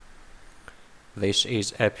This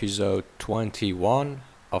is episode 21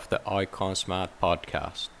 of the Icons Math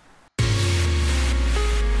podcast.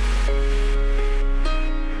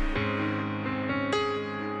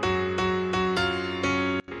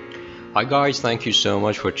 Hi guys, thank you so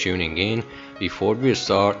much for tuning in. Before we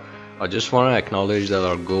start, I just want to acknowledge that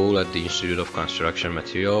our goal at the Institute of Construction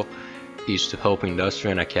Material is to help industry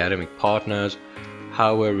and academic partners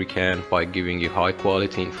however we can by giving you high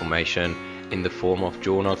quality information in the form of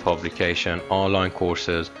journal publication, online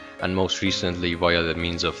courses, and most recently via the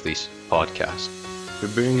means of this podcast. We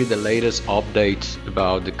bring you the latest updates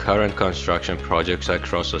about the current construction projects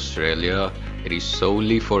across Australia. It is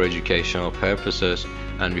solely for educational purposes,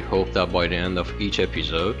 and we hope that by the end of each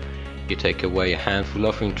episode, you take away a handful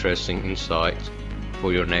of interesting insights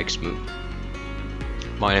for your next move.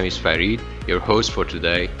 My name is Farid, your host for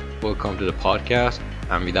today. Welcome to the podcast,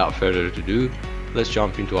 and without further ado, let's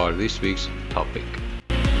jump into our this week's topic.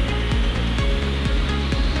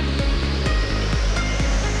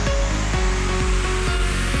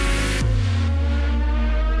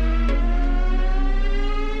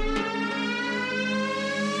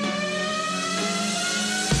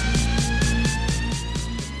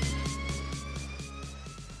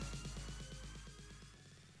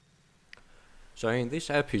 So in this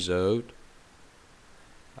episode,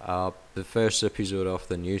 the first episode of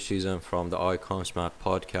the new season from the Icons Math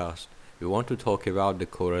podcast, we want to talk about the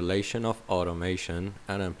correlation of automation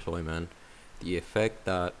and employment, the effect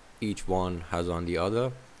that each one has on the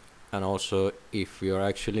other, and also if we are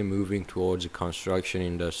actually moving towards a construction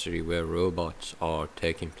industry where robots are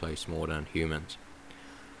taking place more than humans.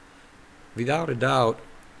 Without a doubt,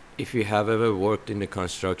 if you have ever worked in the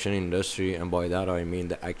construction industry, and by that I mean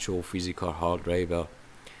the actual physical hard labor,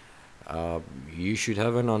 you should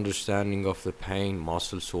have an understanding of the pain,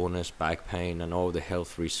 muscle soreness, back pain, and all the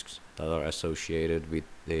health risks that are associated with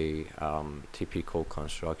the typical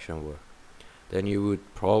construction work. Then you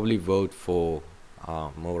would probably vote for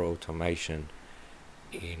more automation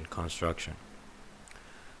in construction.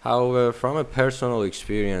 However, from a personal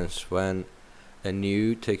experience, when a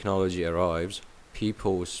new technology arrives,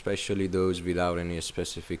 people, especially those without any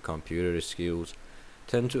specific computer skills,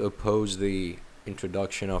 tend to oppose the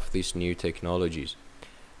introduction of these new technologies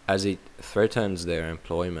as it threatens their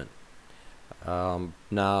employment.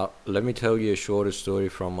 Now, let me tell you a short story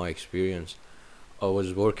from my experience. I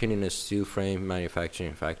was working in a steel frame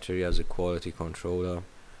manufacturing factory as a quality controller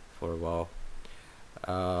for a while.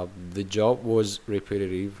 The job was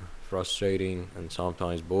repetitive, frustrating, and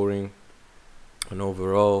sometimes boring, and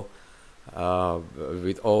overall,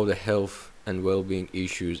 with all the health and well-being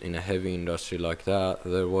issues in a heavy industry like that,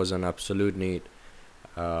 there was an absolute need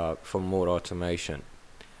for more automation.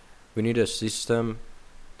 We need a system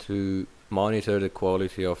to monitor the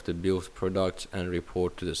quality of the built products and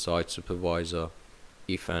report to the site supervisor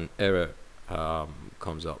if an error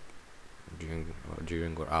comes up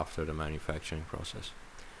during or after the manufacturing process.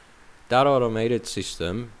 That automated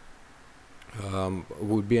system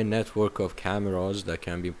would be a network of cameras that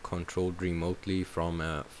can be controlled remotely from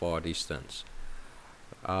a far distance,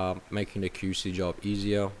 making the QC job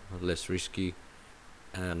easier, less risky,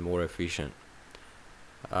 and more efficient.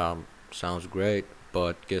 Sounds great,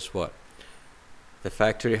 but guess what? The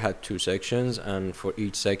factory had two sections, and for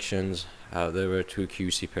each sections, there were two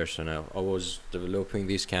QC personnel. I was developing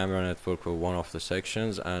this camera network for one of the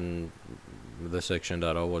sections, and the section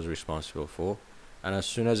that I was responsible for. And as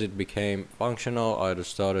soon as it became functional, I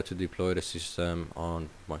started to deploy the system on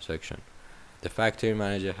my section. The factory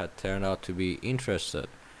manager had turned out to be interested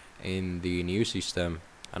in the new system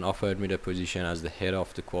and offered me the position as the head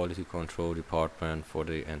of the quality control department for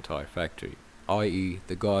the entire factory, i.e.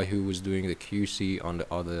 the guy who was doing the QC on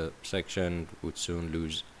the other section would soon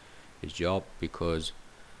lose his job because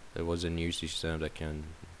there was a new system that can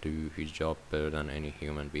do his job better than any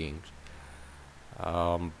human beings.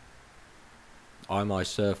 I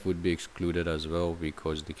myself would be excluded as well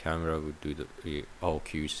because the camera would do the all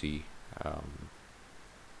QC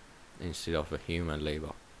instead of a human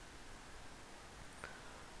labor.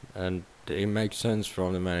 And it makes sense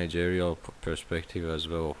from the managerial perspective as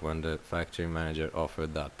well. When the factory manager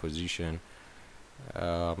offered that position,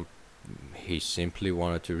 he simply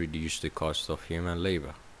wanted to reduce the cost of human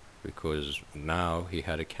labor because now he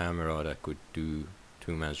had a camera that could do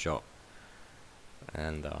two man's job,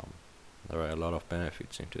 and there are a lot of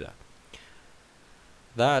benefits into that.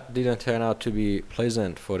 That didn't turn out to be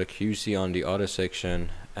pleasant for the QC on the other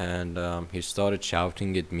section, and he started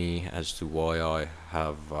shouting at me as to why I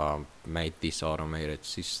have made this automated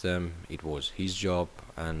system. It was his job,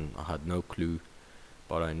 and I had no clue,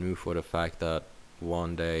 but I knew for the fact that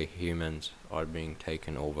one day humans are being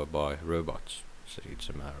taken over by robots. So it's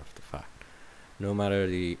a matter of the fact. No matter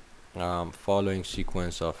the following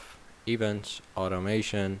sequence of events,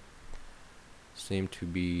 automation seem to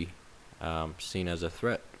be seen as a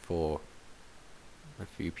threat for a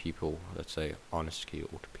few people, let's say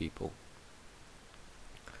unskilled people.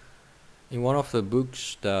 In one of the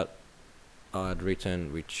books that I had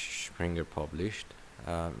written, which Springer published,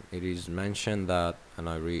 it is mentioned that, and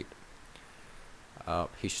I read,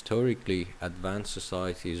 historically, advanced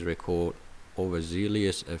societies record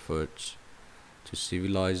overzealous efforts to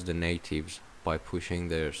civilize the natives by pushing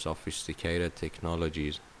their sophisticated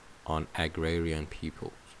technologies on agrarian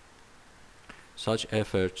peoples. Such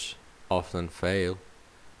efforts often fail,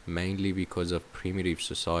 mainly because of primitive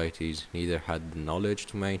societies neither had the knowledge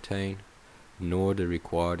to maintain nor the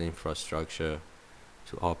required infrastructure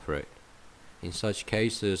to operate. In such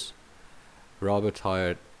cases,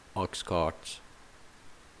 rubber-tired ox carts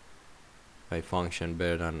may function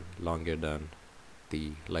better and longer than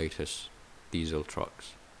the latest diesel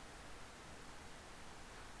trucks.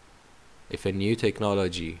 If a new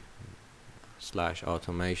technology /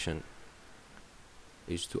 automation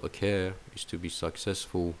is to occur, is to be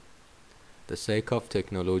successful, the sake of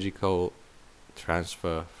technological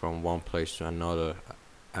transfer from one place to another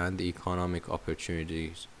and the economic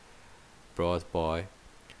opportunities brought by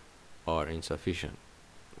are insufficient.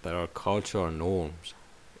 There are cultural norms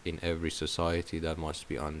in every society that must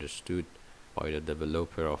be understood by the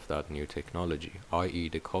developer of that new technology, i.e.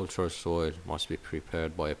 the cultural soil must be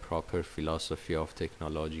prepared by a proper philosophy of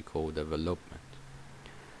technological development.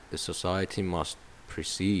 The society must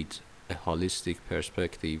precede a holistic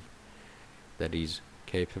perspective that is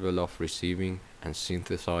capable of receiving and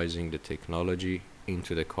synthesizing the technology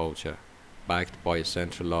into the culture, backed by a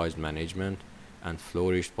centralized management and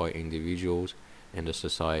flourished by individuals in the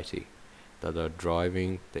society that are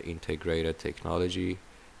driving the integrated technology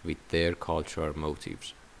with their cultural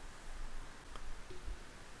motives.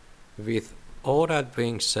 With all that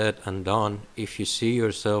being said and done, if you see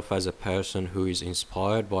yourself as a person who is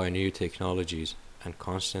inspired by new technologies and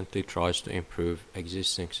constantly tries to improve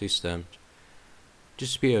existing systems,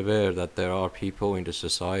 just be aware that there are people in the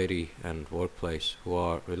society and workplace who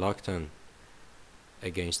are reluctant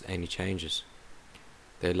against any changes.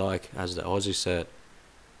 They like, as the Aussie said,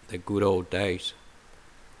 the good old days.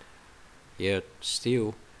 Yet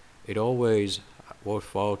still, it always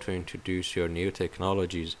worthwhile to introduce your new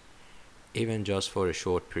technologies, even just for a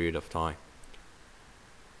short period of time.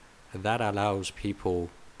 That allows people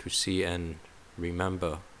to see and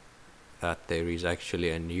remember that there is actually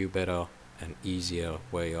a new, better, and easier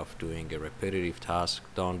way of doing a repetitive task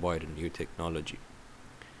done by the new technology.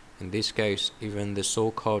 In this case, even the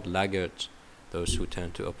so-called laggards, those who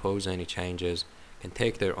tend to oppose any changes, can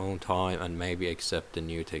take their own time and maybe accept the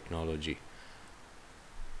new technology.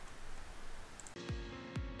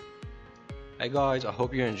 Hey guys, I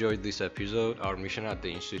hope you enjoyed this episode. Our mission at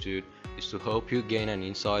the Institute is to help you gain an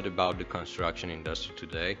insight about the construction industry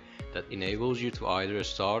today that enables you to either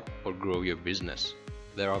start or grow your business.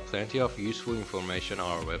 There are plenty of useful information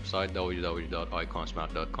on our website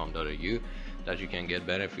www.iconsmart.com.au that you can get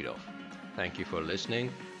benefit of. Thank you for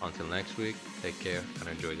listening. Until next week, take care and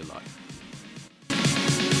enjoy the life.